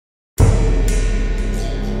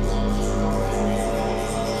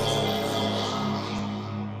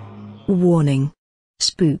Warning.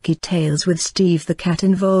 Spooky Tales with Steve the Cat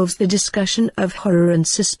involves the discussion of horror and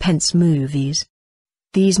suspense movies.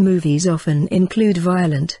 These movies often include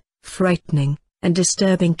violent, frightening, and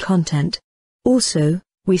disturbing content. Also,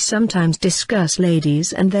 we sometimes discuss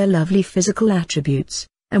ladies and their lovely physical attributes,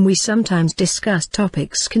 and we sometimes discuss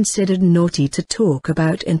topics considered naughty to talk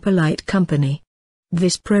about in polite company.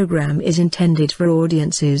 This program is intended for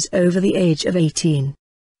audiences over the age of 18.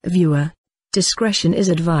 Viewer discretion is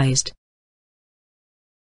advised.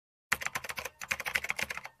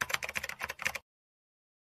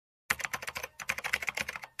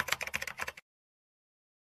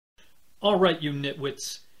 All right, you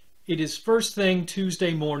nitwits. It is first thing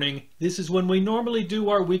Tuesday morning. This is when we normally do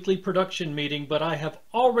our weekly production meeting, but I have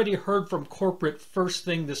already heard from corporate first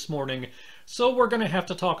thing this morning, so we're going to have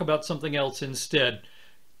to talk about something else instead.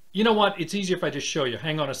 You know what? It's easier if I just show you.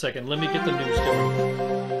 Hang on a second. Let me get the news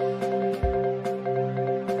going.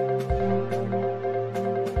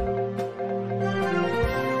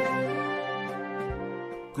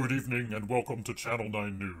 Good evening and welcome to Channel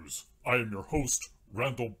 9 News. I am your host,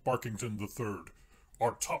 Randall Barkington III.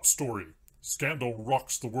 Our top story: scandal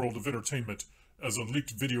rocks the world of entertainment as a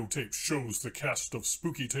leaked videotape shows the cast of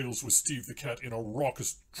Spooky Tales with Steve the Cat in a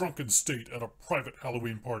raucous, drunken state at a private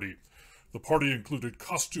Halloween party. The party included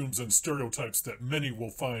costumes and stereotypes that many will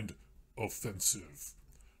find offensive.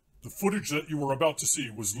 The footage that you are about to see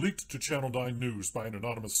was leaked to Channel 9 News by an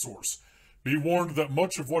anonymous source. Be warned that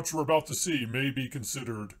much of what you're about to see may be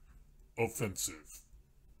considered offensive.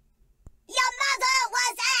 Your mother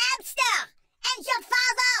was a hamster, and your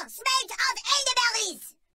father smelled of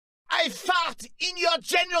elderberries. I fart in your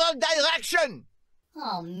general direction.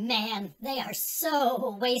 Oh man, they are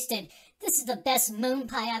so wasted. This is the best moon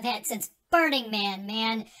pie I've had since Burning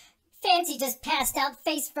Man. Fancy just passed out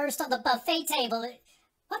face first on the buffet table.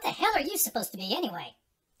 What the hell are you supposed to be anyway?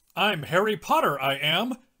 I'm Harry Potter, I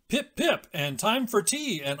am. Pip pip, and time for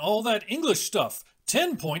tea, and all that English stuff.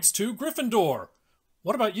 10 points to Gryffindor.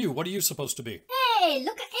 What about you? What are you supposed to be? Hey,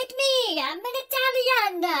 look at me! I'm an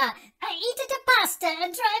Italiana! I eat the pasta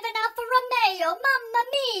and drive an Alfa Romeo, mamma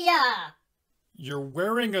mia! You're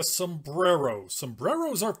wearing a sombrero.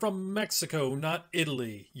 Sombreros are from Mexico, not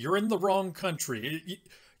Italy. You're in the wrong country.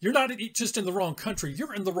 You're not just in the wrong country,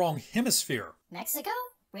 you're in the wrong hemisphere. Mexico?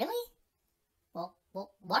 Really? Well,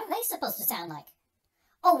 what are they supposed to sound like?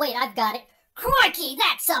 Oh wait, I've got it. Crikey,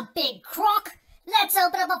 that's a big crock! Let's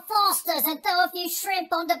open up a Foster's and throw a few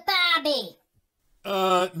shrimp on the barbie!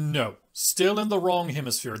 No. Still in the wrong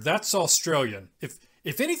hemisphere. That's Australian.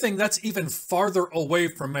 If anything, that's even farther away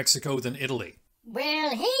from Mexico than Italy.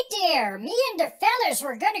 Well, hey there, me and the fellas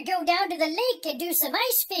were gonna go down to the lake and do some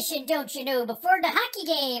ice fishing, don't you know, before the hockey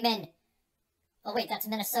game and... Oh wait, that's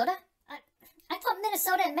Minnesota? I thought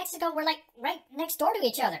Minnesota and Mexico were like right next door to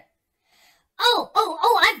each other.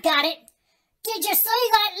 Oh, I've got it! Did you see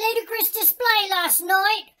that ludicrous display last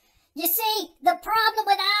night? You see, the problem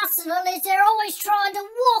with Arsenal is they're always trying to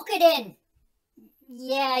walk it in.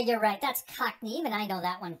 Yeah, you're right, that's Cockney, even I know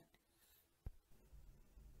that one.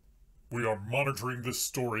 We are monitoring this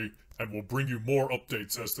story and will bring you more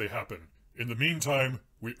updates as they happen. In the meantime,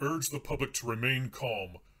 we urge the public to remain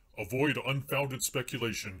calm, avoid unfounded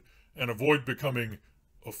speculation, and avoid becoming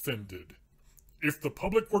offended. If the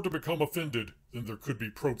public were to become offended, then there could be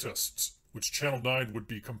protests, which Channel 9 would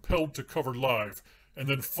be compelled to cover live, and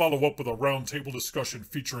then follow up with a roundtable discussion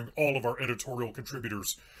featuring all of our editorial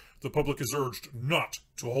contributors. The public is urged not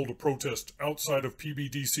to hold a protest outside of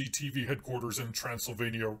PBDCtv headquarters in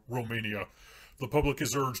Transylvania, Romania. The public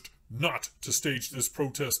is urged not to stage this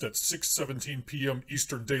protest at 6:17 p.m.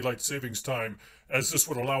 Eastern Daylight Savings Time, as this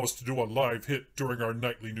would allow us to do a live hit during our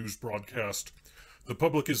nightly news broadcast. The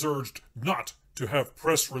public is urged not to have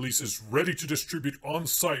press releases ready to distribute on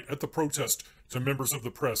site at the protest to members of the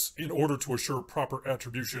press in order to assure proper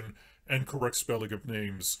attribution and correct spelling of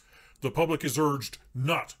names. The public is urged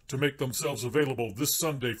not to make themselves available this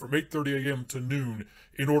Sunday from 8:30 a.m. to noon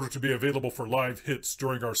in order to be available for live hits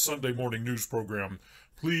during our Sunday morning news program.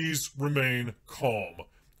 Please remain calm.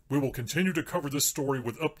 We will continue to cover this story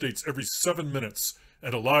with updates every 7 minutes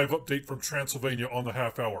and a live update from Transylvania on the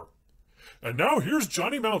half hour. And now here's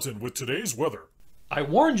Johnny Mountain with today's weather. I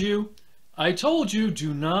warned you. I told you,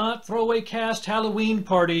 do not throw a cast Halloween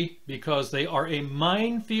party because they are a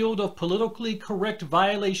minefield of politically correct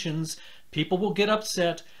violations. People will get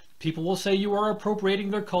upset. People will say you are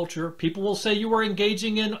appropriating their culture. People will say you are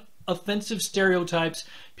engaging in offensive stereotypes.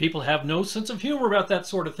 People have no sense of humor about that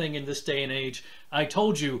sort of thing in this day and age. I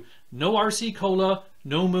told you, no RC Cola,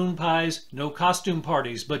 no moon pies, no costume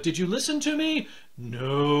parties. But did you listen to me?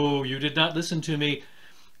 No, you did not listen to me.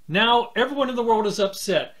 Now everyone in the world is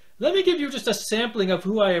upset. Let me give you just a sampling of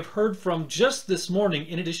who I have heard from just this morning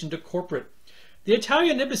in addition to corporate. The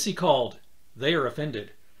Italian embassy called. They are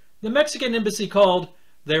offended. The Mexican embassy called.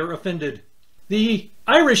 They're offended. The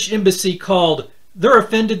Irish embassy called. They're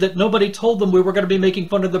offended that nobody told them we were going to be making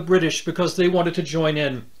fun of the British because they wanted to join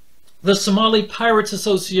in. The Somali Pirates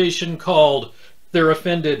Association called. They're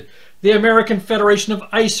offended. The American Federation of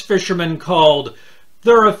Ice Fishermen called.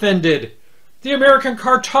 They're offended. The American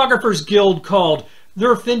Cartographers Guild called.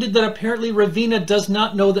 They're offended that apparently Ravenna does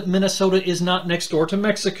not know that Minnesota is not next door to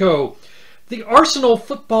Mexico. The Arsenal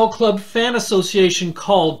Football Club Fan Association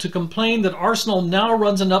called to complain that Arsenal now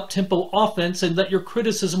runs an up-tempo offense and that your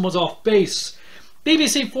criticism was off base.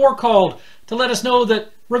 BBC4 called to let us know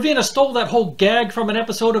that Ravenna stole that whole gag from an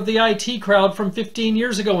episode of the IT Crowd from 15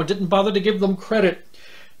 years ago and didn't bother to give them credit.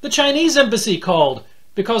 The Chinese embassy called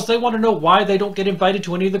because they want to know why they don't get invited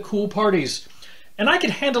to any of the cool parties. And I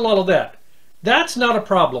can handle all of that. That's not a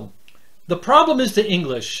problem. The problem is the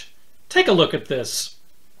English. Take a look at this.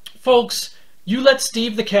 Folks, you let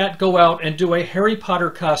Steve the Cat go out and do a Harry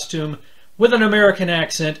Potter costume with an American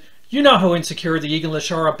accent. You know how insecure the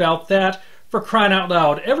English are about that. For crying out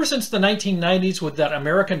loud, ever since the 1990s with that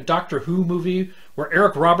American Doctor Who movie where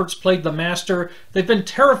Eric Roberts played the Master, they've been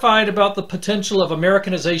terrified about the potential of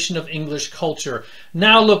Americanization of English culture.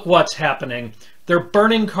 Now look what's happening. They're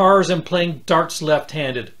burning cars and playing darts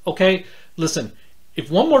left-handed. Okay, listen,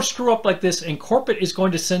 if one more screw up like this and corporate is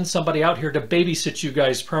going to send somebody out here to babysit you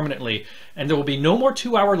guys permanently, and there will be no more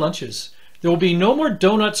 2-hour lunches. There will be no more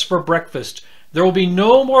donuts for breakfast. There will be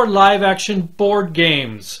no more live-action board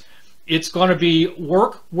games. It's going to be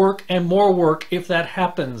work, work, and more work if that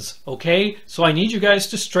happens, okay? So I need you guys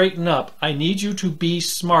to straighten up. I need you to be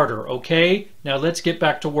smarter, okay? Now let's get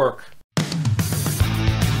back to work.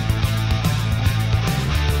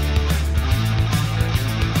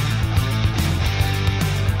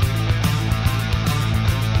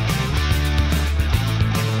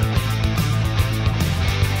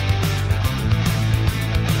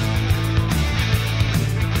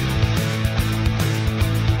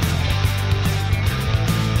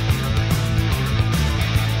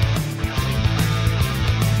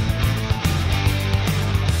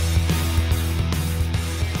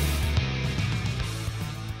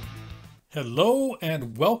 Hello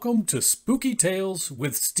and welcome to Spooky Tales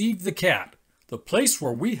with Steve the Cat, the place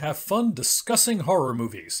where we have fun discussing horror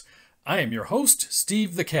movies. I am your host,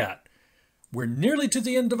 Steve the Cat. We're nearly to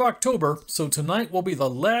the end of October, so tonight will be the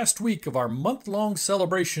last week of our month-long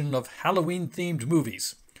celebration of Halloween-themed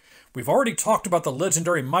movies. We've already talked about the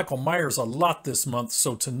legendary Michael Myers a lot this month,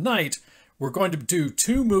 so tonight we're going to do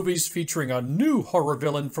 2 movies featuring a new horror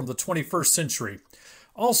villain from the 21st century.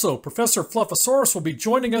 Also, Professor Fluffosaurus will be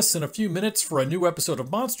joining us in a few minutes for a new episode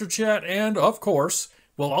of Monster Chat, and, of course,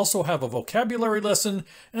 we'll also have a vocabulary lesson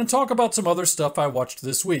and talk about some other stuff I watched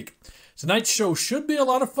this week. Tonight's show should be a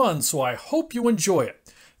lot of fun, so I hope you enjoy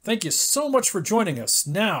it. Thank you so much for joining us.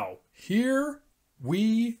 Now, here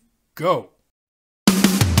we go.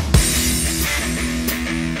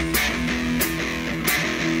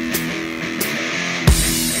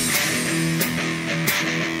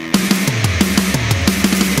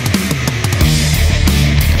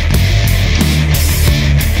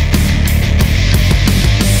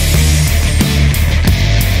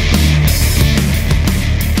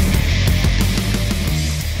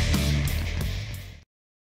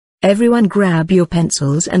 Everyone grab your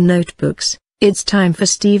pencils and notebooks. It's time for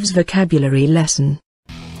Steve's vocabulary lesson.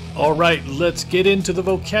 All right, let's get into the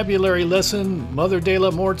vocabulary lesson, Mother de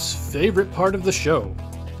la Morte's favorite part of the show.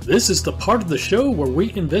 This is the part of the show where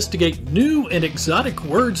we investigate new and exotic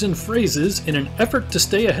words and phrases in an effort to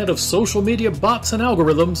stay ahead of social media bots and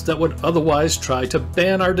algorithms that would otherwise try to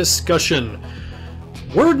ban our discussion.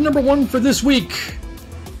 Word number 1 for this week,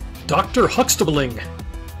 Dr. Huxtabling.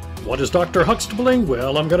 What is Dr. Huxtabling?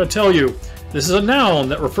 Well, I'm going to tell you. This is a noun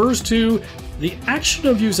that refers to the action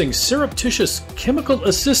of using surreptitious chemical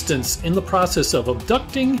assistance in the process of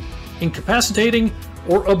abducting, incapacitating,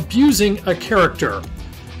 or abusing a character.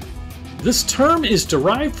 This term is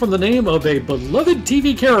derived from the name of a beloved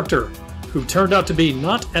TV character who turned out to be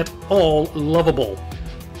not at all lovable,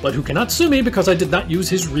 but who cannot sue me because I did not use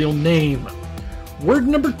his real name. Word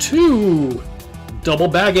number 2, double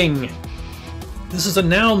bagging. This is a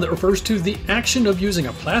noun that refers to the action of using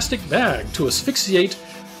a plastic bag to asphyxiate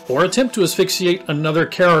or attempt to asphyxiate another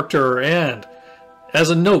character. And, as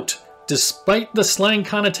a note, despite the slang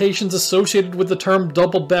connotations associated with the term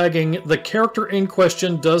double bagging, the character in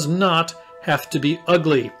question does not have to be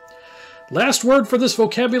ugly. Last word for this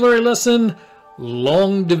vocabulary lesson,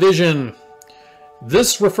 long division.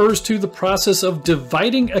 This refers to the process of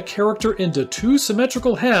dividing a character into two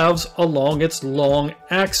symmetrical halves along its long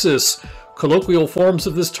axis. Colloquial forms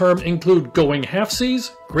of this term include going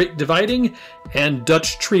halfsies, great dividing, and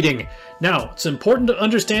Dutch treating. Now, it's important to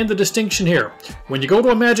understand the distinction here. When you go to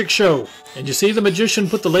a magic show and you see the magician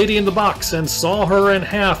put the lady in the box and saw her in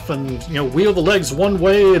half and, wheel the legs one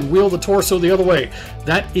way and wheel the torso the other way,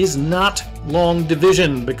 that is not long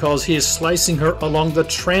division because he is slicing her along the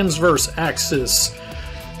transverse axis.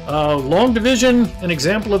 Long division, an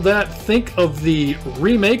example of that, think of the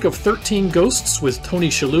remake of 13 Ghosts with Tony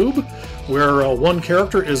Shalhoub, where one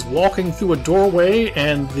character is walking through a doorway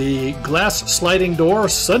and the glass sliding door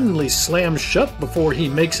suddenly slams shut before he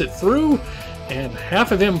makes it through, and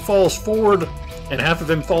half of him falls forward and half of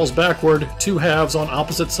him falls backward, two halves on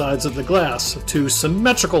opposite sides of the glass, two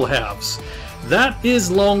symmetrical halves. That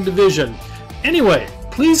is long division. Anyway,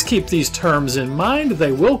 please keep these terms in mind.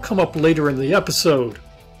 They will come up later in the episode.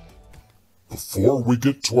 Before we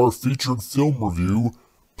get to our featured film review,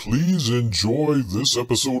 please enjoy this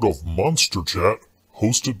episode of Monster Chat,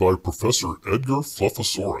 hosted by Professor Edgar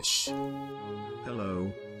Fluffosaurus.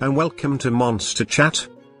 Hello, and welcome to Monster Chat.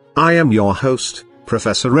 I am your host,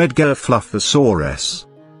 Professor Edgar Fluffosaurus.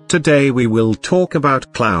 Today we will talk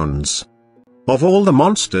about clowns. Of all the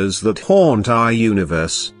monsters that haunt our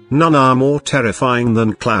universe, none are more terrifying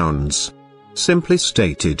than clowns. Simply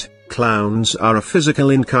stated, clowns are a physical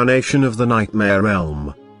incarnation of the nightmare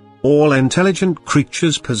realm. All intelligent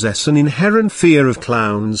creatures possess an inherent fear of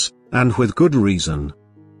clowns, and with good reason.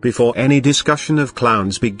 Before any discussion of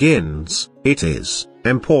clowns begins, it is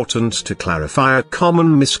important to clarify a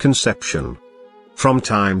common misconception. From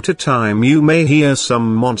time to time you may hear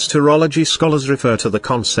some monsterology scholars refer to the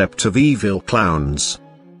concept of evil clowns.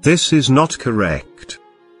 This is not correct.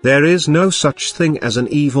 There is no such thing as an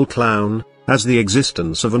evil clown, as the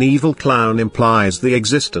existence of an evil clown implies the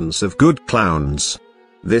existence of good clowns.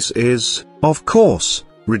 This is, of course,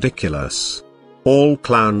 ridiculous. All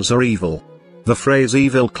clowns are evil. The phrase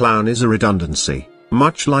evil clown is a redundancy,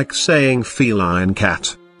 much like saying feline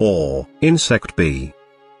cat, or insect bee.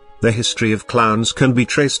 The history of clowns can be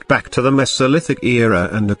traced back to the Mesolithic era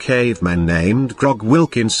and a caveman named Grog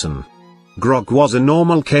Wilkinson. Grog was a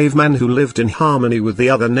normal caveman who lived in harmony with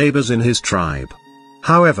the other neighbors in his tribe.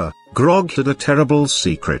 However, Grog had a terrible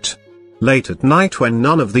secret. Late at night when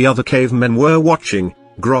none of the other cavemen were watching,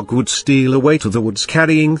 Grog would steal away to the woods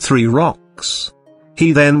carrying 3 rocks.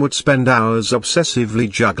 He then would spend hours obsessively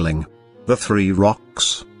juggling the 3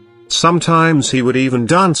 rocks. Sometimes he would even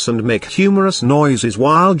dance and make humorous noises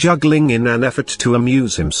while juggling in an effort to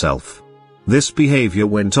amuse himself. This behavior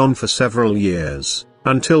went on for several years,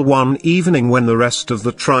 until one evening when the rest of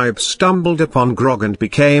the tribe stumbled upon Grog and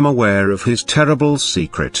became aware of his terrible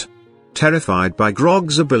secret. Terrified by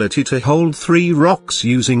Grog's ability to hold 3 rocks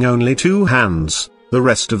using only 2 hands, the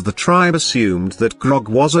rest of the tribe assumed that Grog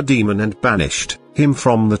was a demon and banished him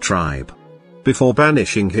from the tribe. Before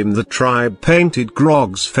banishing him, the tribe painted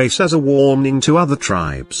Grog's face as a warning to other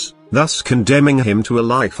tribes, thus condemning him to a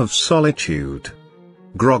life of solitude.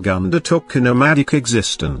 Grog undertook a nomadic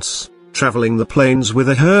existence, traveling the plains with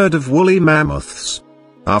a herd of woolly mammoths.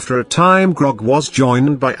 After a time, Grog was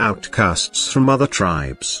joined by outcasts from other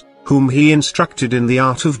tribes, whom he instructed in the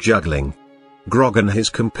art of juggling. Grog and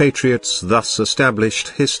his compatriots thus established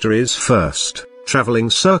history's first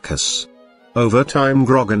traveling circus. Over time,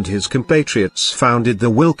 Grog and his compatriots founded the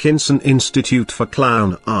Wilkinson Institute for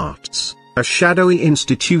Clown Arts, a shadowy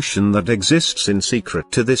institution that exists in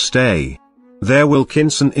secret to this day. Their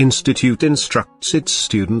Wilkinson Institute instructs its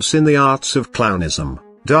students in the arts of clownism,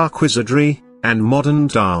 dark wizardry, and modern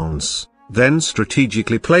dance, then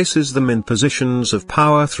strategically places them in positions of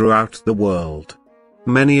power throughout the world.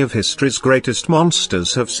 Many of history's greatest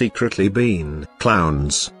monsters have secretly been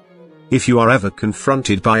clowns. If you are ever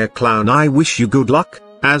confronted by a clown, I wish you good luck,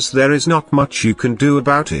 as there is not much you can do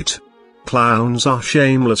about it. Clowns are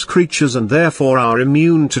shameless creatures and therefore are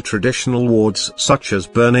immune to traditional wards such as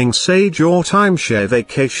burning sage or timeshare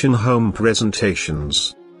vacation home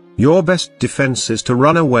presentations. Your best defense is to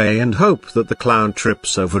run away and hope that the clown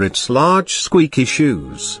trips over its large squeaky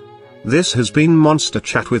shoes. This has been Monster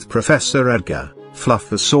Chat with Professor Edgar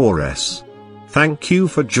Fluffosaurus. Thank you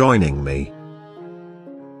for joining me.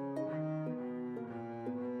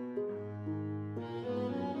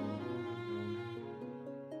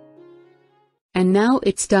 And now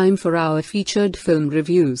it's time for our featured film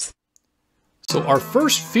reviews. So our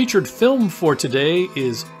first featured film for today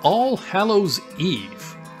is All Hallows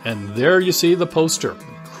Eve. And there you see the poster.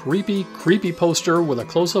 Creepy, creepy poster with a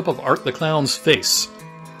close-up of Art the Clown's face.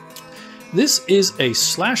 This is a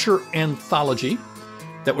slasher anthology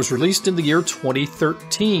that was released in the year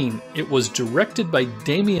 2013. It was directed by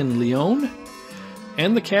Damien Leone,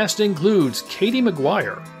 and the cast includes Katie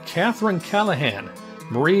McGuire, Catherine Callahan,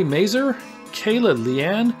 Marie Mazur, Kayla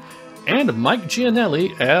Leanne, and Mike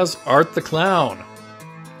Gianelli as Art the Clown.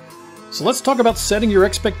 So let's talk about setting your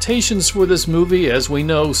expectations for this movie. As we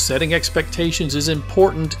know, setting expectations is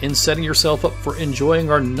important in setting yourself up for enjoying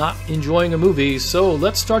or not enjoying a movie. So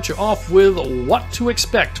let's start you off with what to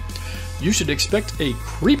expect. You should expect a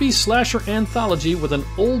creepy slasher anthology with an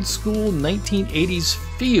old school 1980s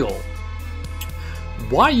feel.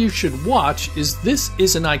 Why you should watch is this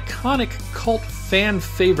is an iconic cult fan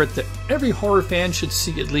favorite that every horror fan should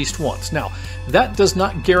see at least once. Now, that does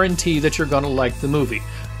not guarantee that you're going to like the movie,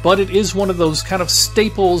 but it is one of those kind of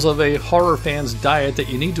staples of a horror fan's diet that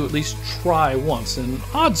you need to at least try once. And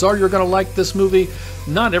odds are you're going to like this movie.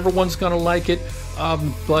 Not everyone's going to like it,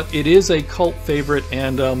 but it is a cult favorite,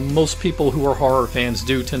 and most people who are horror fans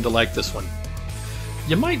do tend to like this one.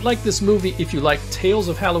 You might like this movie if you like Tales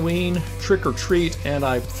of Halloween, Trick or Treat, and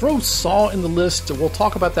I throw Saw in the list. We'll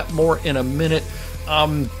talk about that more in a minute.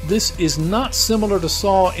 This is not similar to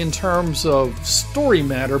Saw in terms of story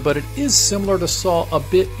matter, but it is similar to Saw a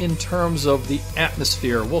bit in terms of the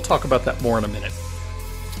atmosphere. We'll talk about that more in a minute.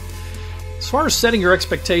 As far as setting your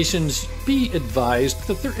expectations, be advised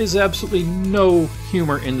that there is absolutely no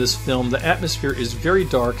humor in this film. The atmosphere is very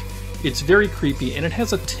dark, it's very creepy, and it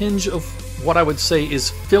has a tinge of what I would say is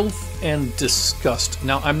filth and disgust.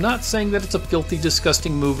 Now, I'm not saying that it's a filthy,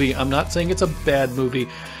 disgusting movie. I'm not saying it's a bad movie.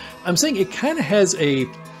 I'm saying it kind of has a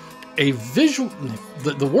visual,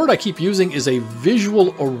 the word I keep using is a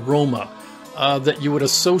visual aroma that you would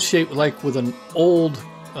associate like with an old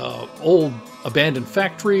abandoned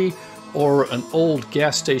factory or an old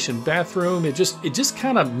gas station bathroom. It just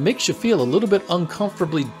kind of makes you feel a little bit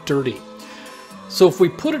uncomfortably dirty. So if we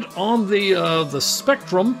put it on the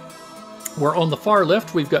spectrum, where on the far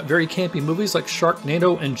left we've got very campy movies like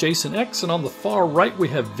Sharknado and Jason X, and on the far right we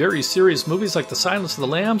have very serious movies like The Silence of the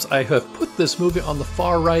Lambs. I have put this movie on the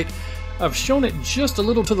far right. I've shown it just a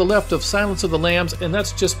little to the left of Silence of the Lambs, and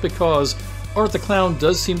that's just because Art the Clown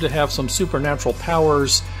does seem to have some supernatural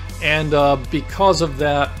powers, and because of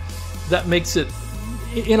that, that makes it,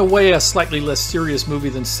 in a way, a slightly less serious movie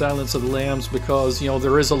than Silence of the Lambs, because, you know,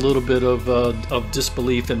 there is a little bit of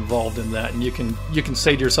disbelief involved in that, and you can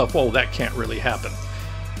say to yourself, "Oh, that can't really happen."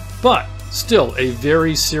 But still, a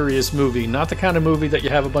very serious movie, not the kind of movie that you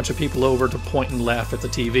have a bunch of people over to point and laugh at the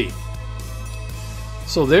TV.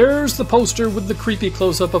 So there's the poster with the creepy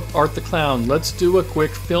close-up of Art the Clown. Let's do a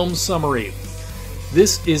quick film summary.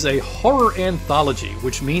 This is a horror anthology,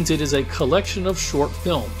 which means it is a collection of short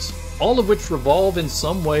films, all of which revolve in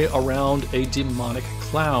some way around a demonic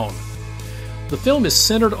clown. The film is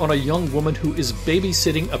centered on a young woman who is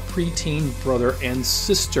babysitting a preteen brother and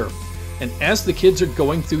sister. And as the kids are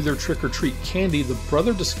going through their trick-or-treat candy, the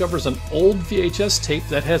brother discovers an old VHS tape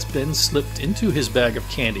that has been slipped into his bag of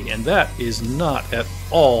candy, and that is not at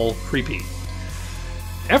all creepy.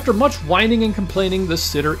 After much whining and complaining, the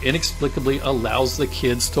sitter inexplicably allows the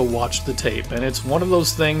kids to watch the tape. And it's one of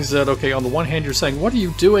those things that, okay, on the one hand you're saying, what are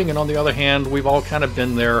you doing? And on the other hand, we've all kind of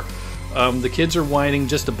been there. The kids are whining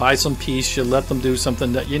just to buy some peace. You let them do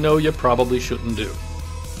something that you know you probably shouldn't do.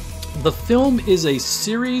 The film is a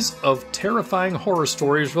series of terrifying horror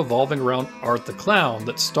stories revolving around Art the Clown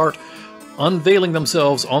that start unveiling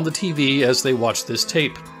themselves on the TV as they watch this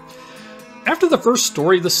tape. After the first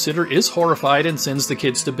story, the sitter is horrified and sends the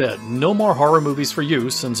kids to bed. No more horror movies for you,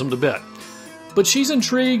 sends them to bed. But she's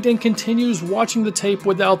intrigued and continues watching the tape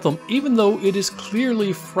without them, even though it is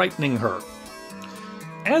clearly frightening her.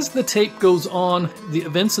 As the tape goes on, the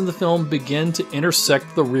events in the film begin to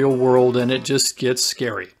intersect the real world, and it just gets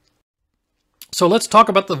scary. So let's talk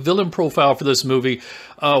about the villain profile for this movie.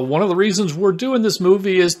 One of the reasons we're doing this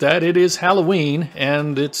movie is that it is Halloween,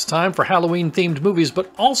 and it's time for Halloween-themed movies, but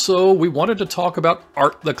also we wanted to talk about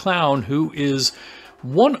Art the Clown, who is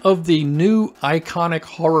one of the new iconic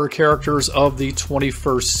horror characters of the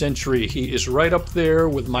 21st century. He is right up there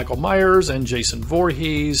with Michael Myers and Jason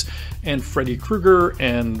Voorhees and Freddy Krueger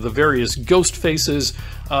and the various ghost faces.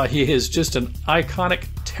 He is just an iconic,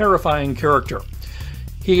 terrifying character.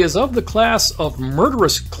 He is of the class of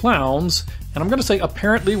murderous clowns, and I'm going to say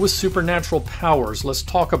apparently with supernatural powers. Let's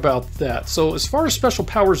talk about that. So as far as special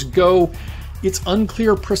powers go, it's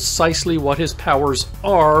unclear precisely what his powers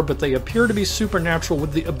are, but they appear to be supernatural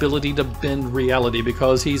with the ability to bend reality,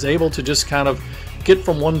 because he's able to just kind of get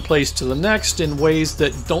from one place to the next in ways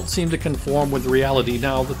that don't seem to conform with reality.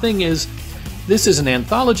 Now, the thing is, this is an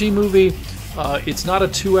anthology movie, It's not a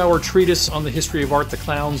 2-hour treatise on the history of Art the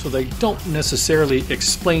Clown, so they don't necessarily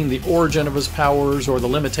explain the origin of his powers or the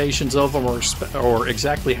limitations of them or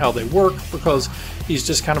exactly how they work, because he's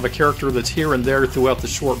just kind of a character that's here and there throughout the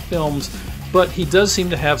short films, but he does seem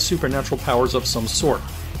to have supernatural powers of some sort.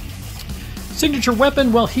 Signature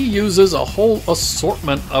weapon, well, he uses a whole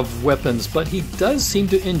assortment of weapons, but he does seem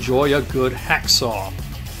to enjoy a good hacksaw.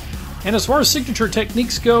 And as far as signature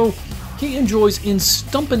techniques go, he enjoys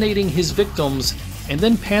instumpinating his victims and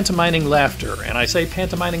then pantomiming laughter. And I say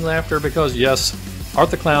pantomiming laughter because, yes,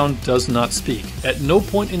 Art the Clown does not speak. At no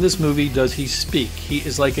point in this movie does he speak. He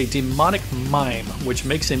is like a demonic mime, which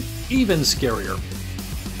makes him even scarier.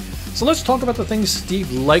 So let's talk about the things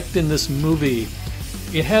Steve liked in this movie.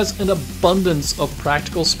 It has an abundance of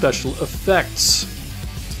practical special effects.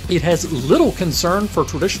 It has little concern for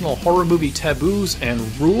traditional horror movie taboos and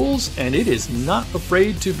rules, and it is not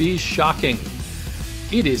afraid to be shocking.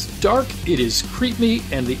 It is dark, it is creepy,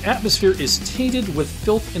 and the atmosphere is tainted with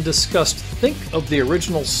filth and disgust. Think of the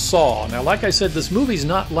original Saw. Now, like I said, this movie's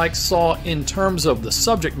not like Saw in terms of the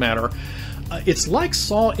subject matter. It's like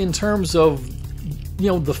Saw in terms of,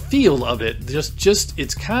 the feel of it. Just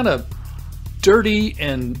it's kind of dirty,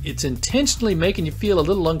 and it's intentionally making you feel a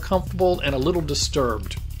little uncomfortable and a little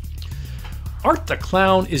disturbed. Art the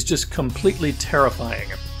Clown is just completely terrifying.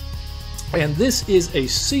 And this is a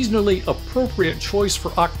seasonally appropriate choice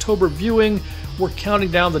for October viewing. We're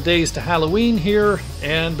counting down the days to Halloween here,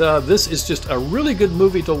 and this is just a really good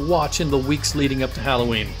movie to watch in the weeks leading up to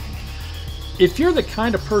Halloween. If you're the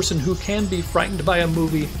kind of person who can be frightened by a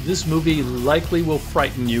movie, this movie likely will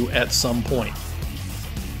frighten you at some point.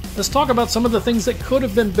 Let's talk about some of the things that could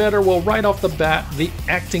have been better. Well, right off the bat, the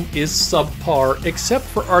acting is subpar, except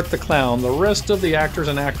for Art the Clown. The rest of the actors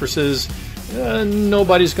and actresses,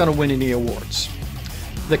 nobody's going to win any awards.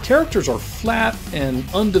 The characters are flat and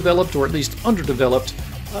undeveloped, or at least underdeveloped,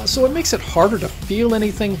 so it makes it harder to feel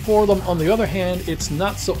anything for them. On the other hand, it's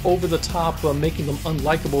not so over the top, making them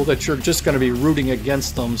unlikable that you're just going to be rooting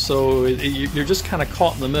against them. So you're just kind of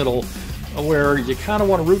caught in the middle, where you kind of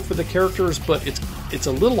want to root for the characters, but it's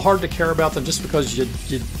a little hard to care about them just because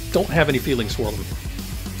you don't have any feelings for them.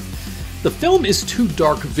 The film is too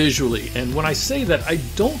dark visually, and when I say that, I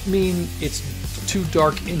don't mean it's too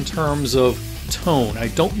dark in terms of tone. I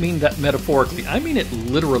don't mean that metaphorically. I mean it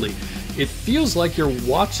literally. It feels like you're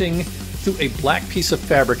watching through a black piece of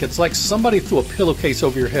fabric. It's like somebody threw a pillowcase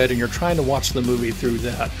over your head and you're trying to watch the movie through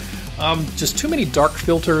that. Just too many dark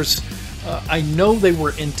filters. I know they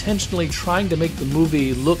were intentionally trying to make the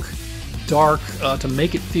movie look dark, to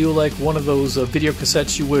make it feel like one of those video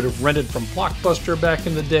cassettes you would have rented from Blockbuster back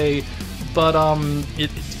in the day, but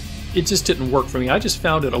it just didn't work for me. I just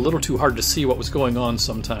found it a little too hard to see what was going on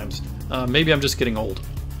sometimes. Maybe I'm just getting old.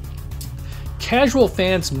 Casual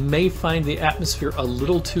fans may find the atmosphere a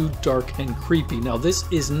little too dark and creepy. Now, this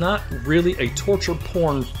is not really a torture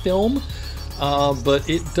porn film, but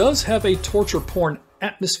it does have a torture porn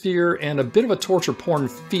atmosphere and a bit of a torture porn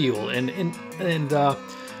feel, and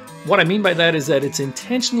what I mean by that is that it's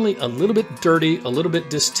intentionally a little bit dirty, a little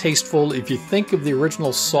bit distasteful. If you think of the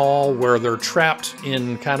original Saw, where they're trapped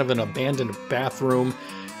in kind of an abandoned bathroom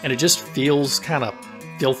and it just feels kind of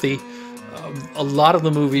filthy, a lot of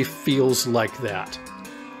the movie feels like that.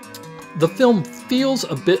 The film feels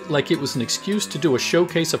a bit like it was an excuse to do a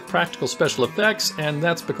showcase of practical special effects, and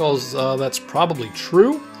that's because that's probably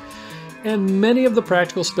true. And many of the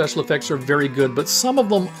practical special effects are very good, but some of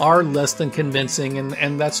them are less than convincing,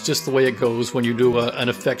 and that's just the way it goes when you do an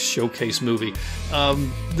effects showcase movie.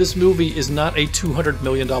 This movie is not a $200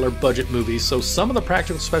 million budget movie, so some of the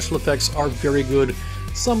practical special effects are very good.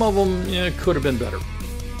 Some of them could have been better.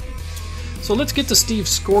 So let's get to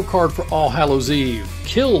Steve's scorecard for All Hallows Eve.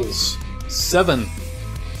 Kills, 7.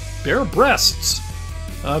 Bare breasts.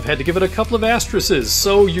 I've had to give it a couple of asterisks.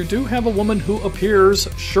 So you do have a woman who appears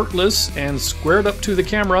shirtless and squared up to the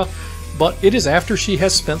camera, but it is after she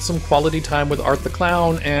has spent some quality time with Art the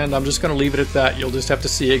Clown, and I'm just going to leave it at that. You'll just have to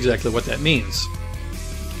see exactly what that means.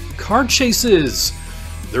 Car chases.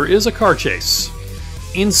 There is a car chase.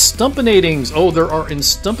 Instumpinatings. Oh, there are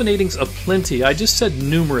instumpinatings aplenty. I just said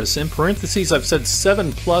numerous. In parentheses, I've said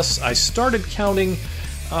 7+. I started counting.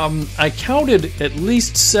 I counted at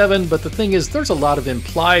least 7, but the thing is, there's a lot of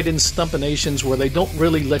implied instumpinations where they don't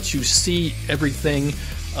really let you see everything,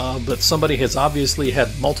 but somebody has obviously had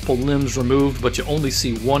multiple limbs removed, but you only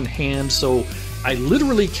see one hand, so I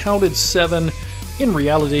literally counted 7. In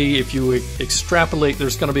reality, if you extrapolate,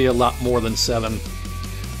 there's going to be a lot more than 7.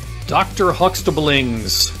 Dr.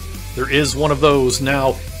 Huxtablings. There is one of those.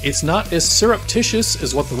 Now, it's not as surreptitious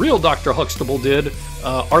as what the real Dr. Huxtable did.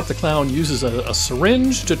 Art the Clown uses a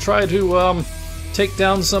syringe to try to take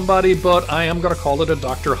down somebody, but I am going to call it a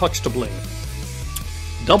Dr. Huxtabling.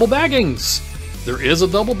 Double baggings. There is a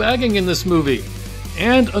double bagging in this movie.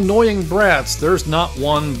 And annoying brats. There's not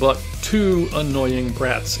one, but two annoying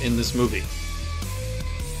brats in this movie.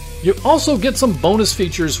 You also get some bonus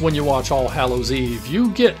features when you watch All Hallows Eve.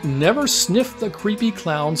 You get Never Sniff the Creepy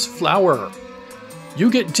Clown's Flower.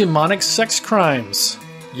 You get demonic sex crimes.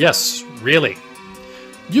 Yes, really.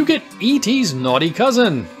 You get E.T.'s naughty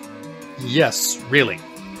cousin. Yes, really.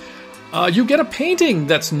 You get a painting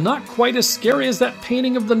that's not quite as scary as that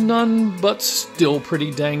painting of the nun, but still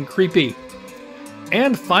pretty dang creepy.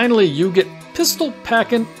 And finally, you get Pistol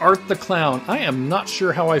Packin' Art the Clown. I am not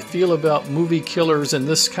sure how I feel about movie killers in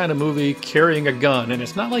this kind of movie carrying a gun. And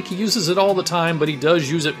it's not like he uses it all the time, but he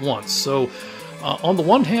does use it once. So on the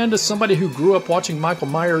one hand, as somebody who grew up watching Michael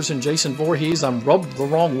Myers and Jason Voorhees, I'm rubbed the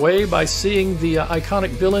wrong way by seeing the iconic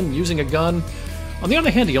villain using a gun. On the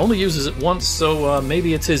other hand, he only uses it once, so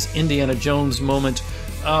maybe it's his Indiana Jones moment.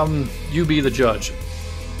 You be the judge.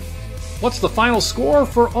 What's the final score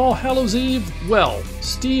for All Hallows Eve? Well,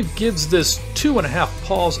 Steve gives this 2.5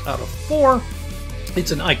 paws out of 4.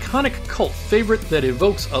 It's an iconic cult favorite that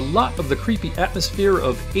evokes a lot of the creepy atmosphere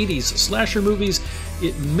of 80s slasher movies.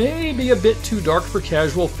 It may be a bit too dark for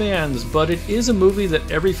casual fans, but it is a movie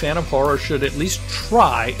that every fan of horror should at least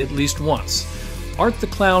try at least once. Art the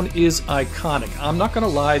Clown is iconic. I'm not going to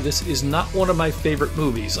lie, this is not one of my favorite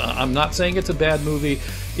movies. I'm not saying it's a bad movie.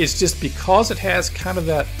 It's just because it has kind of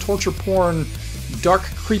that torture porn, dark,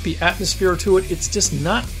 creepy atmosphere to it, it's just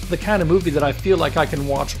not the kind of movie that I feel like I can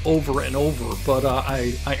watch over and over. But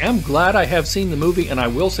I am glad I have seen the movie, and I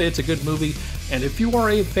will say it's a good movie. And if you are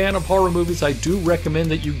a fan of horror movies, I do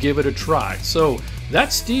recommend that you give it a try. So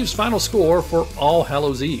that's Steve's final score for All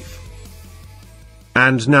Hallows Eve.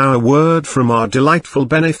 And now a word from our delightful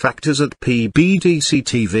benefactors at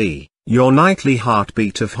PBDCtv, your nightly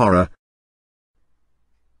heartbeat of horror.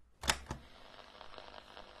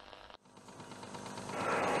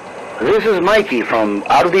 This is Mikey from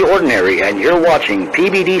Out of the Ordinary, and you're watching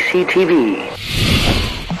PBDCtv.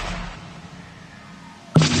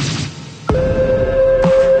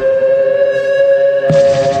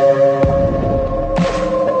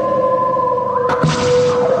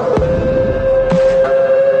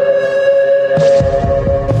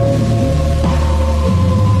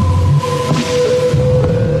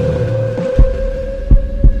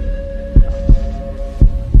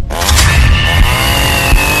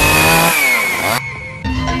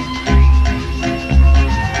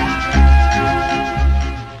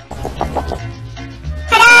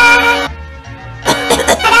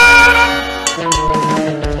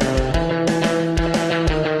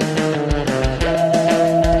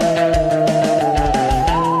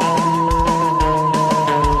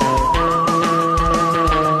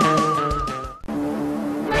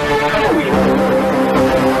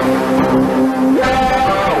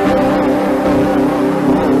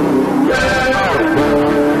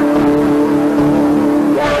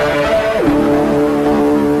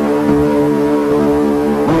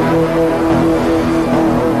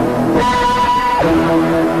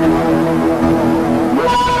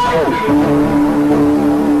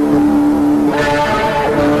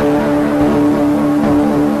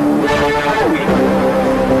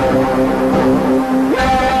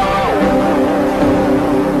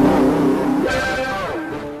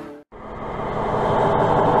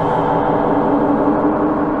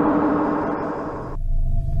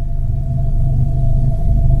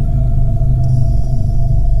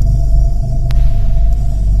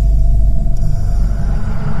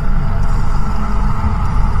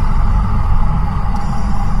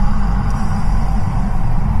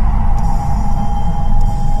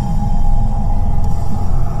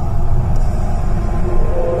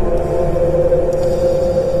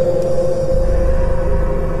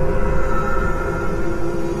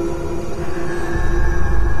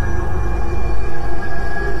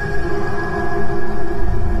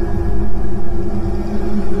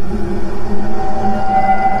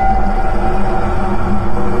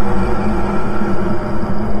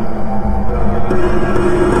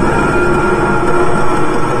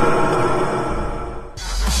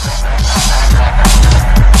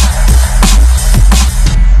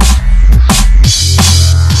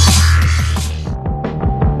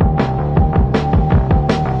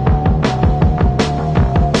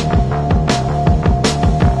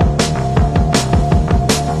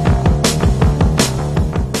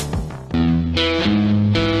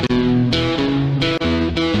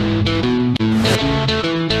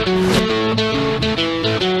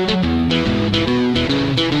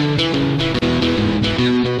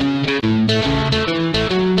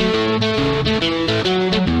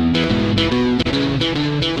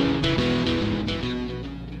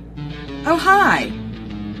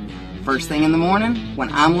 First thing in the morning,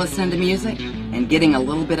 when I'm listening to music and getting a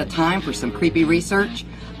little bit of time for some creepy research,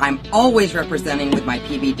 I'm always representing with my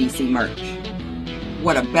PBDC merch.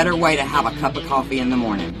 What a better way to have a cup of coffee in the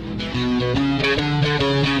morning.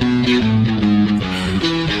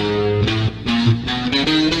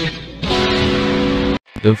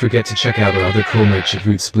 Don't forget to check out our other cool merch at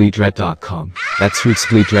rootsbleedred.com. That's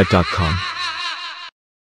rootsbleedred.com.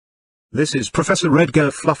 This is Professor Edgar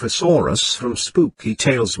Fluffosaurus from Spooky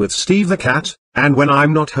Tales with Steve the Cat, and when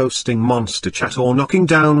I'm not hosting Monster Chat or knocking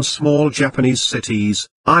down small Japanese cities,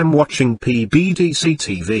 I'm watching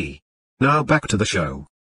PBDCtv. Now back to the show.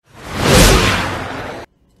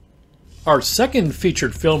 Our second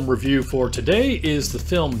featured film review for today is the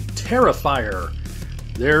film Terrifier.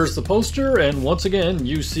 There's the poster, and once again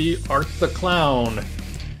you see Art the Clown.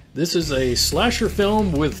 This is a slasher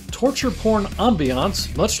film with torture porn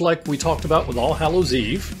ambiance, much like we talked about with All Hallows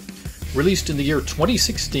Eve. Released in the year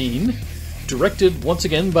 2016. Directed once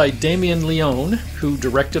again by Damien Leone, who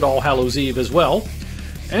directed All Hallows Eve as well.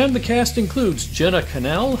 And the cast includes Jenna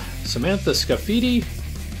Cannell, Samantha Scafidi,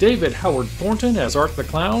 David Howard Thornton as Art the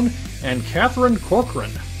Clown, and Catherine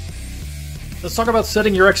Corcoran. Let's talk about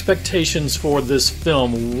setting your expectations for this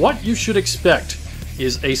film. What you should expect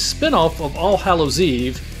is a spin-off of All Hallows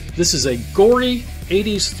Eve. This is a gory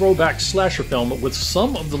 80s throwback slasher film with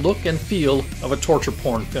some of the look and feel of a torture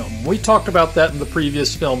porn film. We talked about that in the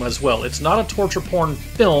previous film as well. It's not a torture porn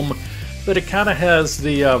film, but it kind of has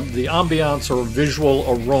the ambiance or visual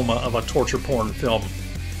aroma of a torture porn film.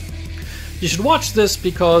 You should watch this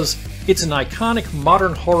because it's an iconic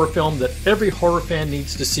modern horror film that every horror fan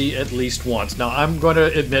needs to see at least once. Now, I'm going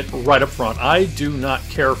to admit right up front, I do not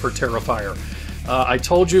care for Terrifier. I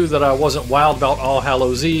told you that I wasn't wild about All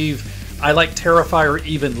Hallows Eve. I like Terrifier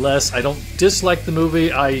even less. I don't dislike the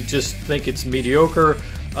movie, I just think it's mediocre.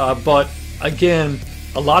 But again,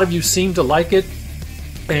 a lot of you seem to like it,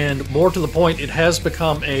 and more to the point, it has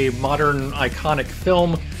become a modern iconic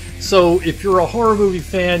film. So if you're a horror movie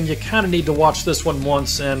fan, you kind of need to watch this one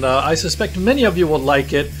once, and I suspect many of you will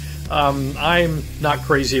like it. I'm not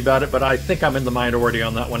crazy about it, but I think I'm in the minority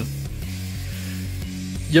on that one.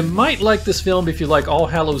 You might like this film if you like All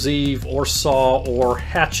Hallows Eve or Saw or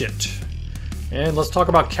Hatchet. And let's talk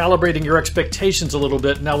about calibrating your expectations a little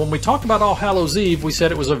bit. Now, when we talked about All Hallows Eve, we said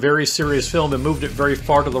it was a very serious film and moved it very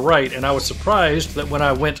far to the right, and I was surprised that when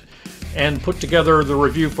I went and put together the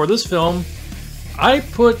review for this film, I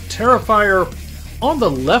put Terrifier on the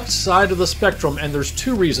left side of the spectrum, and there's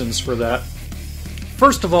two reasons for that.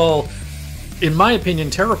 First of all, in my opinion,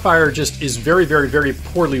 Terrifier just is very, very, very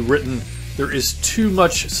poorly written. There is too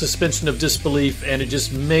much suspension of disbelief, and it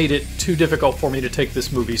just made it too difficult for me to take this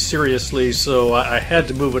movie seriously, so I had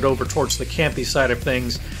to move it over towards the campy side of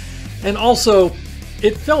things. And also,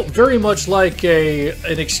 it felt very much like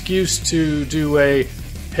an excuse to do a,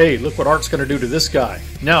 hey, look what Art's going to do to this guy.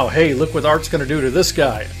 Now, hey, look what Art's going to do to this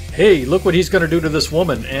guy. Hey, look what he's going to do to this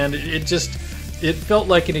woman. And it felt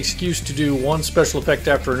like an excuse to do one special effect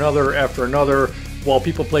after another, while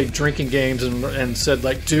people played drinking games and said,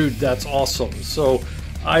 like, dude, that's awesome. So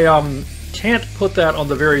I can't put that on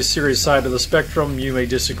the very serious side of the spectrum. You may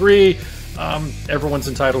disagree. Everyone's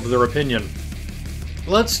entitled to their opinion.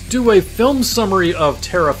 Let's do a film summary of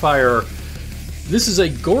Terrifier. This is a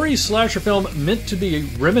gory slasher film meant to be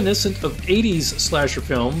reminiscent of 80s slasher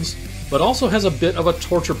films, but also has a bit of a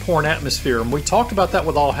torture porn atmosphere, and we talked about that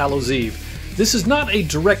with All Hallows Eve. This is not a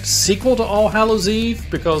direct sequel to All Hallows Eve,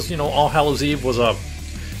 because, you know, All Hallows Eve was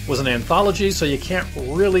an anthology, so you can't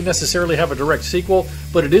really necessarily have a direct sequel,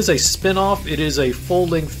 but it is a spin-off. It is a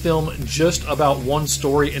full-length film just about one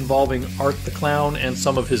story involving Art the Clown and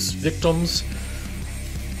some of his victims.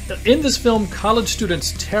 In this film, college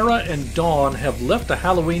students Tara and Dawn have left a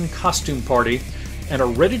Halloween costume party and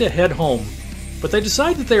are ready to head home, but they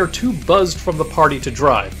decide that they are too buzzed from the party to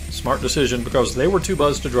drive. Smart decision, because they were too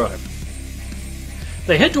buzzed to drive.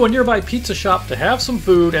 They head to a nearby pizza shop to have some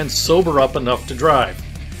food and sober up enough to drive.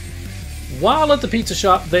 While at the pizza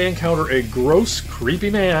shop, they encounter a gross, creepy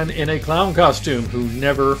man in a clown costume who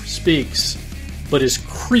never speaks, but is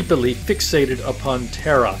creepily fixated upon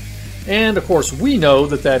Tara. And, of course, we know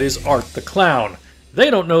that that is Art the Clown. They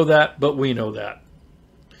don't know that, but we know that.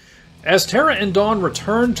 As Tara and Dawn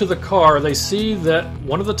return to the car, they see that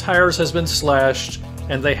one of the tires has been slashed,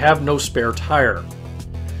 and they have no spare tire.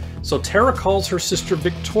 So Tara calls her sister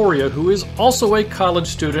Victoria, who is also a college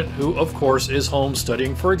student who, of course, is home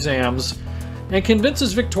studying for exams, and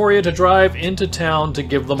convinces Victoria to drive into town to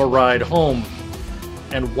give them a ride home.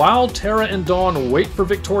 And while Tara and Dawn wait for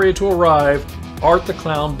Victoria to arrive, Art the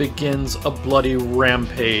Clown begins a bloody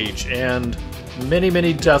rampage, and many,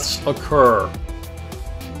 many deaths occur.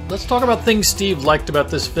 let's talk about things Steve liked about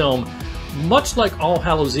this film. Much like All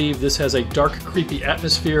Hallows Eve, this has a dark, creepy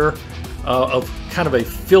atmosphere of kind of a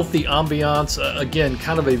filthy ambiance. Again,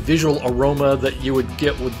 kind of a visual aroma that you would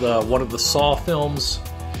get with one of the Saw films.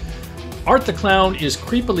 Art the Clown is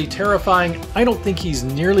creepily terrifying. I don't think he's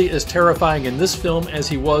nearly as terrifying in this film as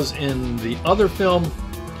he was in the other film.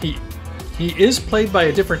 He is played by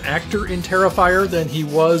a different actor in Terrifier than he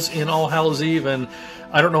was in All Hallows Eve, and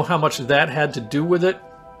I don't know how much that had to do with it.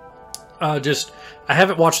 I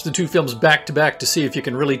haven't watched the two films back to back to see if you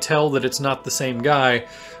can really tell that it's not the same guy.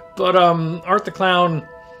 But Art the Clown,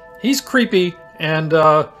 he's creepy, and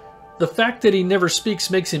the fact that he never speaks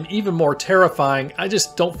makes him even more terrifying. I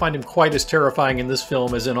just don't find him quite as terrifying in this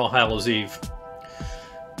film as in All Hallows Eve.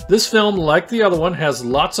 This film, like the other one, has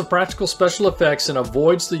lots of practical special effects and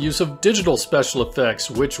avoids the use of digital special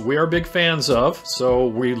effects, which we are big fans of, so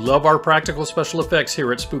we love our practical special effects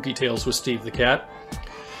here at Spooky Tales with Steve the Cat.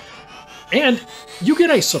 And you get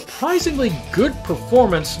a surprisingly good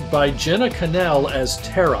performance by Jenna Cannell as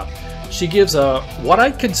Tara. She gives what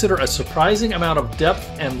I consider a surprising amount of depth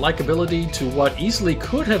and likability to what easily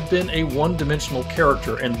could have been a one-dimensional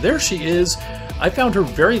character, and there she is. I found her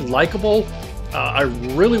very likable. I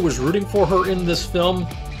really was rooting for her in this film.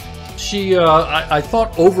 She, I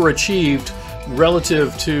thought, overachieved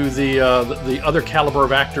relative to the other caliber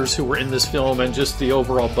of actors who were in this film and just the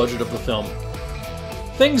overall budget of the film.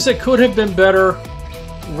 Things that could have been better,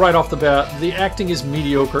 right off the bat, the acting is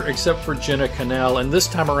mediocre except for Jenna Cannell, and this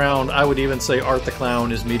time around I would even say Art the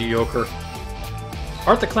Clown is mediocre.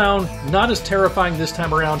 Art the Clown, not as terrifying this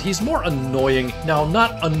time around. He's more annoying. Now,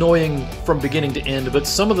 not annoying from beginning to end, but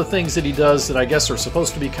some of the things that he does that I guess are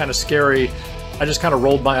supposed to be kind of scary, I just kind of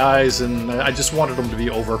rolled my eyes and I just wanted them to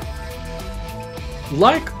be over.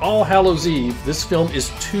 Like All Hallows Eve, this film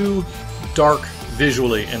is too dark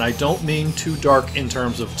visually, and I don't mean too dark in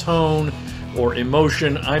terms of tone or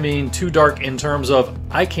emotion. I mean too dark in terms of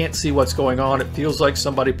I can't see what's going on. It feels like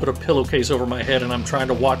somebody put a pillowcase over my head and I'm trying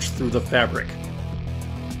to watch through the fabric.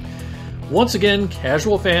 Once again,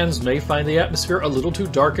 casual fans may find the atmosphere a little too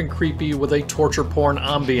dark and creepy with a torture porn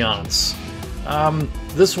ambiance.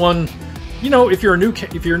 This one, you know, if you're a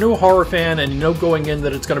new horror fan and you know going in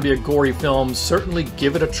that it's going to be a gory film, certainly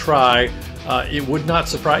give it a try. It would not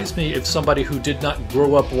surprise me if somebody who did not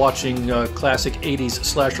grow up watching classic 80s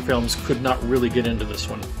slasher films could not really get into this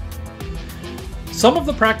one. Some of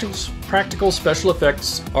the practical special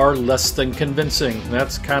effects are less than convincing.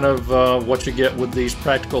 That's kind of what you get with these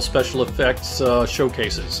practical special effects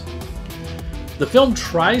showcases. The film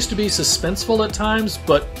tries to be suspenseful at times,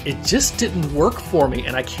 but it just didn't work for me,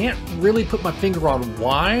 and I can't really put my finger on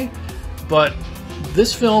why, but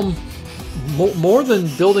this film, more than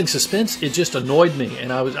building suspense, it just annoyed me,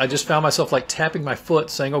 and I just found myself like tapping my foot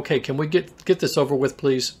saying, okay, can we get this over with,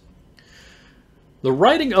 please? The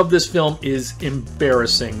writing of this film is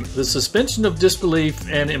embarrassing. The suspension of disbelief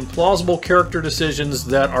and implausible character decisions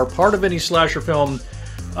that are part of any slasher film,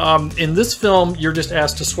 in this film, you're just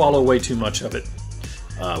asked to swallow way too much of it.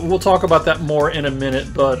 We'll talk about that more in a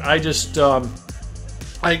minute, but I just,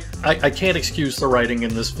 I can't excuse the writing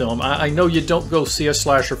in this film. I know you don't go see a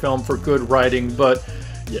slasher film for good writing, but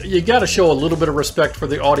you got to show a little bit of respect for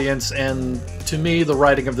the audience, and to me, the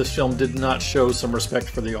writing of this film did not show some respect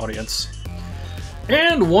for the audience.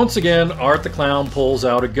 And once again, Art the Clown pulls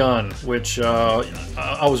out a gun, which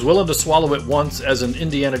I was willing to swallow it once as an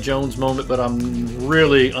Indiana Jones moment, but I'm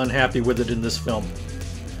really unhappy with it in this film.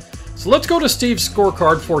 So let's go to Steve's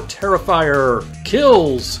scorecard for Terrifier.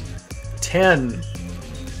 Kills, 10.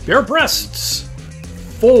 Bare breasts,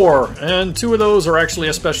 4, and 2 of those are actually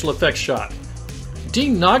a special effects shot.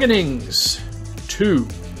 Denogginings, 2.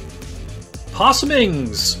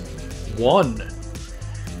 Possumings, 1.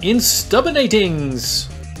 Instubinatings,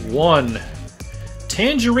 1.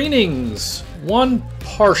 Tangerinings, 1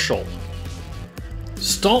 partial.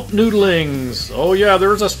 Stomp noodlings. Oh yeah,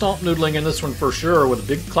 there's a stomp noodling in this one for sure with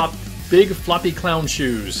big floppy clown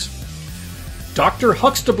shoes. Dr.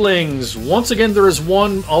 Huxtablings. Once again there is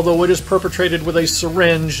 1, although it is perpetrated with a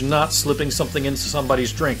syringe, not slipping something into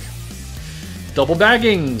somebody's drink. Double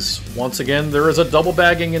baggings. Once again there is a double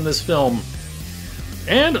bagging in this film.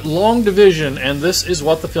 And long division, and this is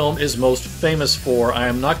what the film is most famous for. I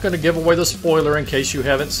am not going to give away the spoiler in case you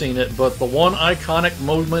haven't seen it, but the one iconic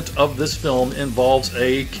moment of this film involves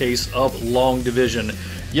a case of long division.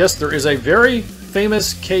 Yes, there is a very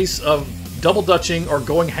famous case of double dutching or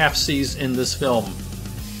going half-seas in this film.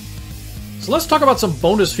 So let's talk about some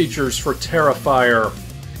bonus features for Terrifier.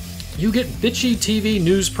 You get bitchy TV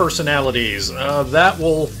news personalities. That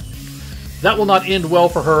will not end well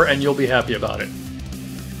for her, and you'll be happy about it.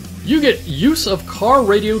 You get use of car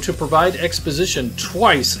radio to provide exposition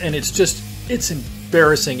twice, and it's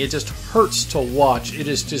embarrassing. It just hurts to watch. It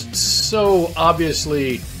is just so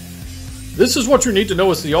obviously, this is what you need to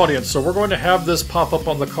know as the audience, so we're going to have this pop up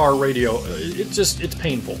on the car radio. It's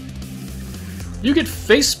painful. You get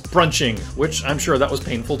face brunching, which I'm sure that was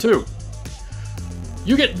painful too.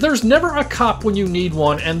 There's never a cop when you need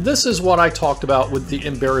one, and this is what I talked about with the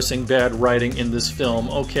embarrassing bad writing in this film.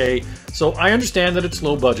 Okay, so I understand that it's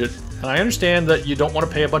low budget, and I understand that you don't want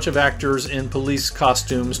to pay a bunch of actors in police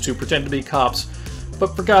costumes to pretend to be cops,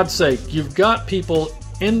 but for God's sake, you've got people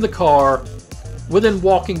in the car within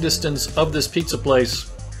walking distance of this pizza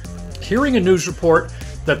place, hearing a news report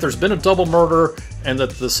that there's been a double murder and that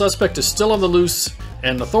the suspect is still on the loose,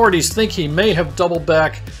 and authorities think he may have doubled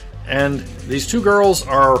back. And these two girls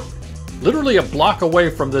are literally a block away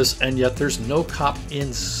from this, and yet there's no cop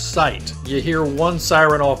in sight. You hear one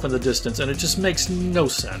siren off in the distance, and it just makes no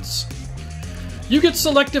sense. You get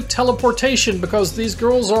selective teleportation because these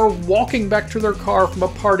girls are walking back to their car from a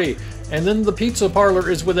party, and then the pizza parlor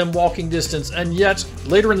is within walking distance, and yet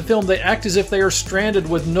later in the film they act as if they are stranded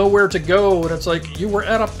with nowhere to go, and it's like, you were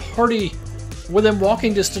at a party within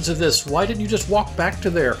walking distance of this. Why didn't you just walk back to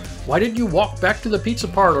there? Why didn't you walk back to the pizza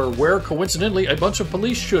parlor where coincidentally a bunch of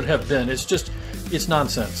police should have been? It's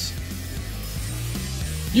nonsense.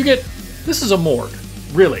 This is a morgue,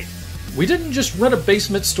 really. We didn't just rent a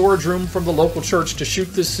basement storage room from the local church to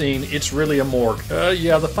shoot this scene. It's really a morgue.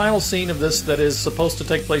 Yeah, the final scene of this that is supposed to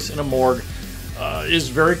take place in a morgue is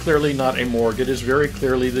very clearly not a morgue. It is very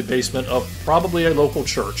clearly the basement of probably a local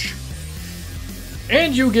church.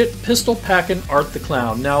 And you get Pistol Packin' Art the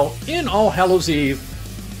Clown. Now, in All Hallows Eve,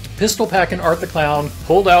 Pistol Packin' Art the Clown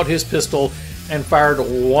pulled out his pistol and fired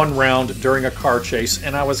one round during a car chase,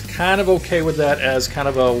 and I was kind of okay with that as kind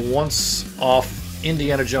of a once-off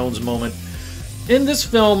Indiana Jones moment. In this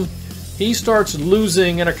film, he starts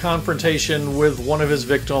losing in a confrontation with one of his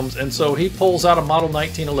victims, and so he pulls out a Model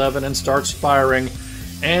 1911 and starts firing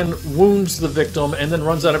and wounds the victim, and then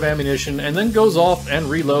runs out of ammunition, and then goes off and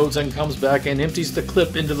reloads and comes back and empties the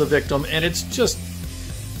clip into the victim, and it's just,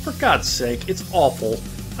 for God's sake, it's awful.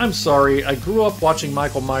 I'm sorry, I grew up watching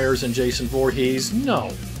Michael Myers and Jason Voorhees.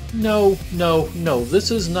 No.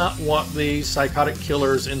 This is not what the psychotic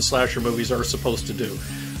killers in slasher movies are supposed to do.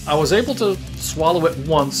 I was able to swallow it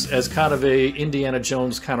once as kind of a Indiana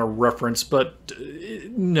Jones kind of reference, but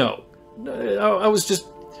no. I was just...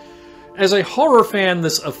 As a horror fan,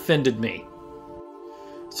 this offended me.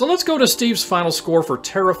 So let's go to Steve's final score for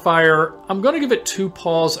Terrifier. I'm going to give it 2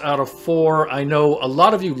 paws out of 4. I know a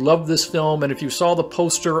lot of you love this film, and if you saw the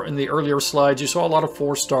poster in the earlier slides, you saw a lot of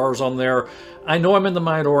 4 stars on there. I know I'm in the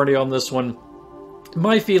minority on this one.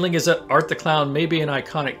 My feeling is that Art the Clown may be an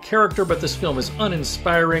iconic character, but this film is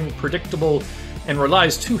uninspiring, predictable, and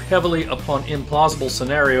relies too heavily upon implausible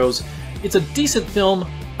scenarios. It's a decent film.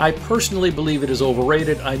 I personally believe it is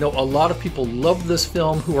overrated. I know a lot of people love this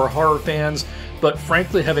film who are horror fans, but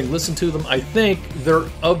frankly, having listened to them, I think they're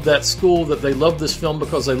of that school that they love this film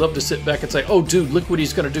because they love to sit back and say, oh dude, look what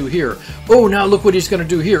he's going to do here. Oh, now look what he's going to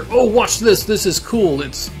do here. Oh, watch this. This is cool.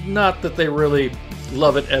 It's not that they really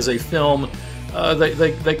love it as a film.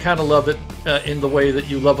 They kind of love it in the way that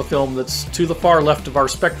you love a film that's to the far left of our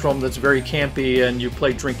spectrum, that's very campy, and you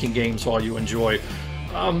play drinking games while you enjoy.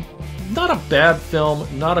 Not a bad film,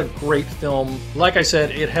 not a great film. Like I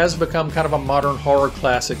said, it has become kind of a modern horror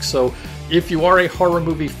classic, so if you are a horror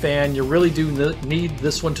movie fan, you really do need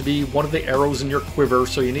this one to be one of the arrows in your quiver,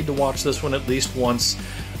 so you need to watch this one at least once.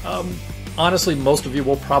 Honestly, most of you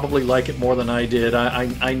will probably like it more than I did.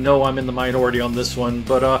 I know I'm in the minority on this one,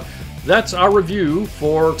 but that's our review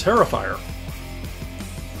for Terrifier.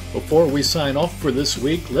 Before we sign off for this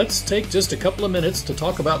week, let's take just a couple of minutes to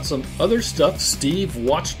talk about some other stuff Steve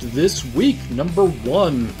watched this week. Number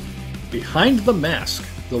 1, Behind the Mask,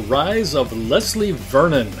 The Rise of Leslie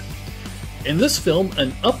Vernon. In this film,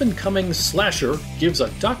 an up-and-coming slasher gives a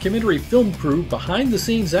documentary film crew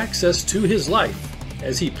behind-the-scenes access to his life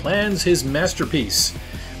as he plans his masterpiece.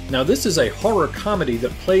 Now, this is a horror comedy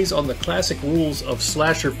that plays on the classic rules of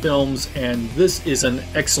slasher films, and this is an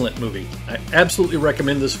excellent movie. I absolutely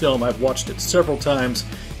recommend this film. I've watched it several times.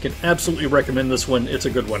 Can absolutely recommend this one. It's a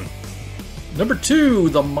good one. Number 2,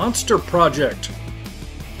 The Monster Project.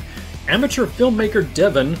 Amateur filmmaker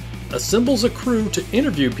Devon assembles a crew to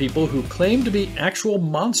interview people who claim to be actual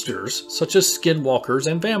monsters, such as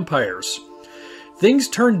skinwalkers and vampires. Things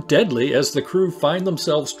turn deadly as the crew find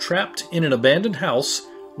themselves trapped in an abandoned house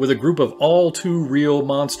with a group of all too real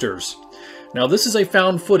monsters. Now, this is a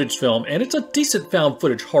found footage film, and it's a decent found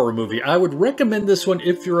footage horror movie. I would recommend this one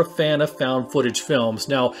if you're a fan of found footage films.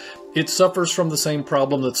 Now, It suffers from the same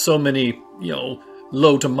problem that so many,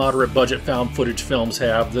 low to moderate budget found footage films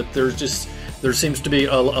have, that there seems to be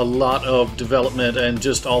a lot of development and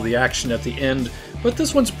just all the action at the end, but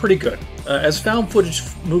this one's pretty good. As found footage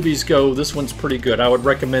movies go, this one's pretty good. I would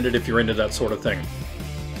recommend it if you're into that sort of thing.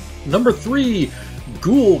 Number 3,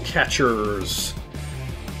 Ghoul Catchers.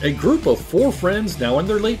 A group of 4 friends, now in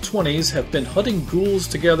their late 20s, have been hunting ghouls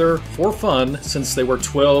together for fun since they were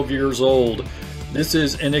 12 years old. This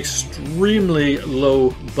is an extremely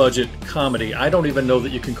low-budget comedy. I don't even know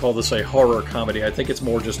that you can call this a horror comedy. I think it's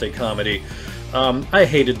more just a comedy. I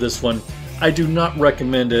hated this one. I do not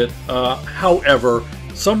recommend it. However,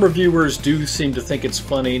 some reviewers do seem to think it's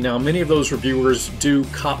funny. Now, many of those reviewers do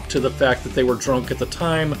cop to the fact that they were drunk at the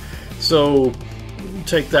time, so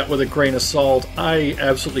take that with a grain of salt. I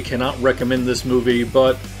absolutely cannot recommend this movie,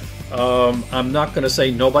 but I'm not going to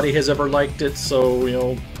say nobody has ever liked it,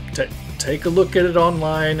 so, take a look at it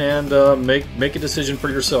online and make a decision for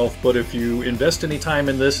yourself. But if you invest any time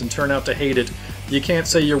in this and turn out to hate it, you can't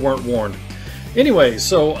say you weren't warned. Anyway,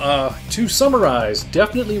 so to summarize,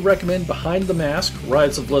 definitely recommend Behind the Mask,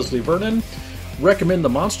 Rise of Leslie Vernon. Recommend The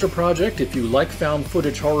Monster Project if you like found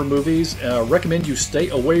footage horror movies. Recommend you stay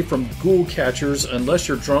away from Ghoul Catchers unless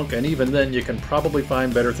you're drunk, and even then you can probably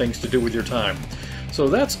find better things to do with your time. So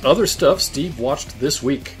that's other stuff Steve watched this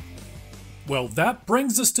week. Well, that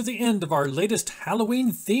brings us to the end of our latest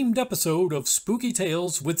Halloween-themed episode of Spooky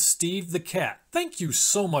Tales with Steve the Cat. Thank you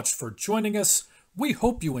so much for joining us. We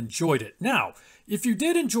hope you enjoyed it. Now, if you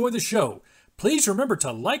did enjoy the show, please remember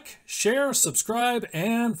to like, share, subscribe,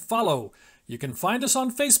 and follow. You can find us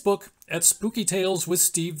on Facebook at Spooky Tales with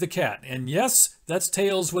Steve the Cat. And yes, that's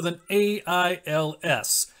Tales with an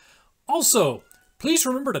A-I-L-S. Also, please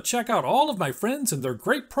remember to check out all of my friends and their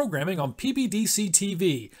great programming on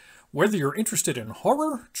PBDCtv. Whether you're interested in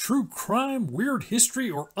horror, true crime, weird history,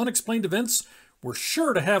 or unexplained events, we're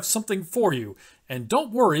sure to have something for you. And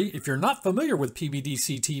don't worry, if you're not familiar with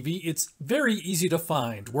PBDCtv, it's very easy to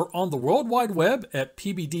find. We're on the World Wide Web at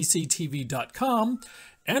PBDCtv.com,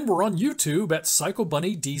 and we're on YouTube at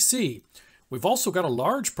PsychoBunnyDC. We've also got a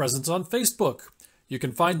large presence on Facebook. You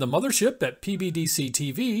can find the mothership at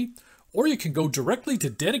PBDCtv, or you can go directly to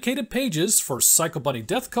dedicated pages for Psychobunny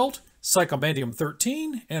Death Cult, Psychomandium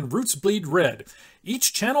 13, and Roots Bleed Red.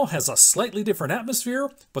 Each channel has a slightly different atmosphere,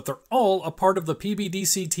 but they're all a part of the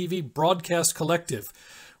PBDCtv broadcast collective.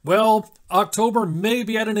 Well, October may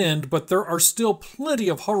be at an end, but there are still plenty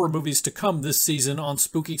of horror movies to come this season on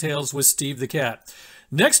Spooky Tales with Steve the Cat.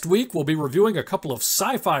 Next week, we'll be reviewing a couple of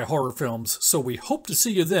sci-fi horror films, so we hope to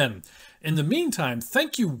see you then. In the meantime,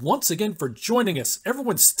 thank you once again for joining us.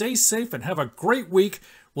 Everyone stay safe and have a great week.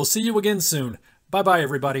 We'll see you again soon. Bye-bye,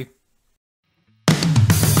 everybody.